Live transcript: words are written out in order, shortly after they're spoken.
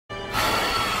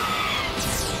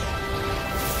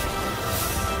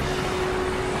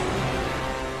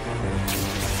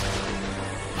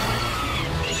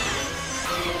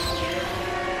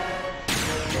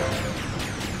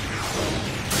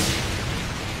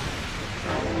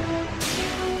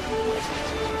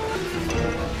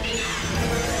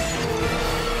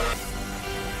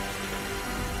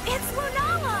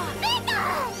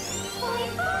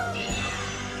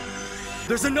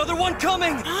There's another one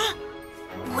coming! Huh?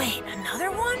 Wait,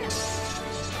 another one?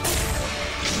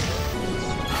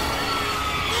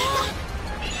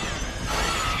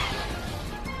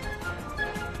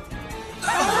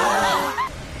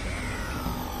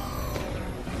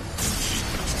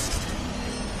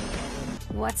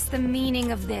 What's the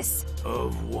meaning of this?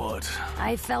 Of what?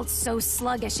 I felt so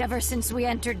sluggish ever since we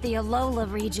entered the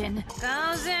Alola region.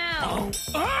 Goes out.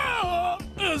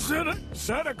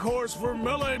 Set a course for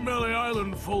Melee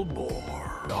Island full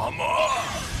bore. Come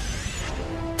on!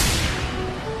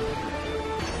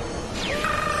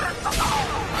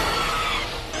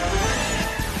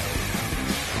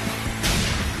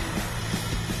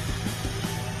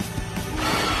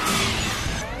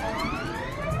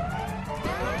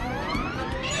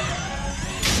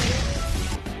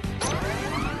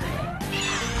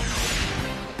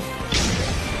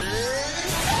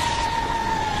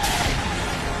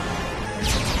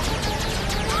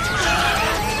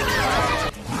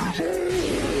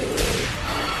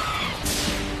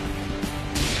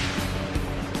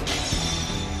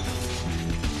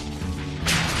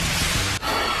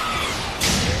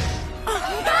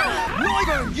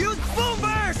 Use Full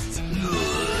Burst!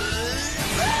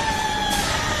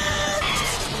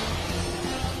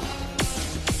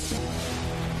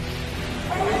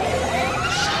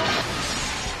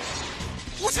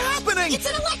 What's happening? It's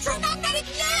an electromagnetic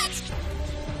net!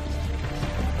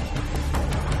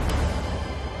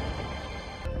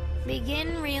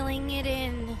 Begin reeling it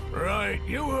in. Right,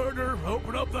 you heard her.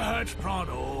 Open up the hatch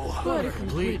pronto. What a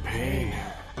complete pain.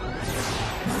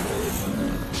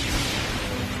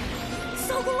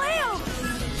 Solgaleo!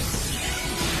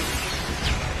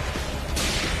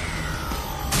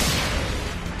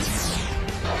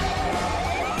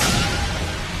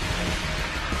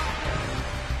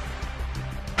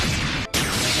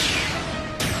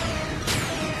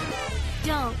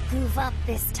 Don't goof up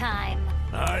this time.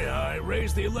 Aye,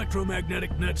 raise the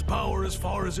electromagnetic net's power as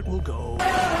far as it will go.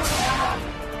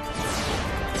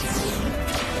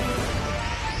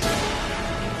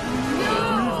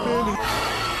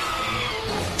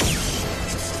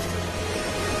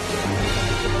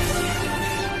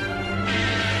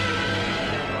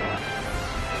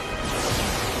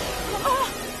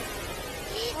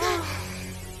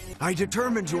 I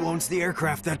determined who owns the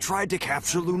aircraft that tried to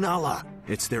capture Lunala.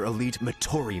 It's their elite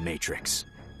Matori Matrix.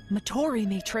 Matori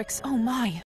Matrix, oh my.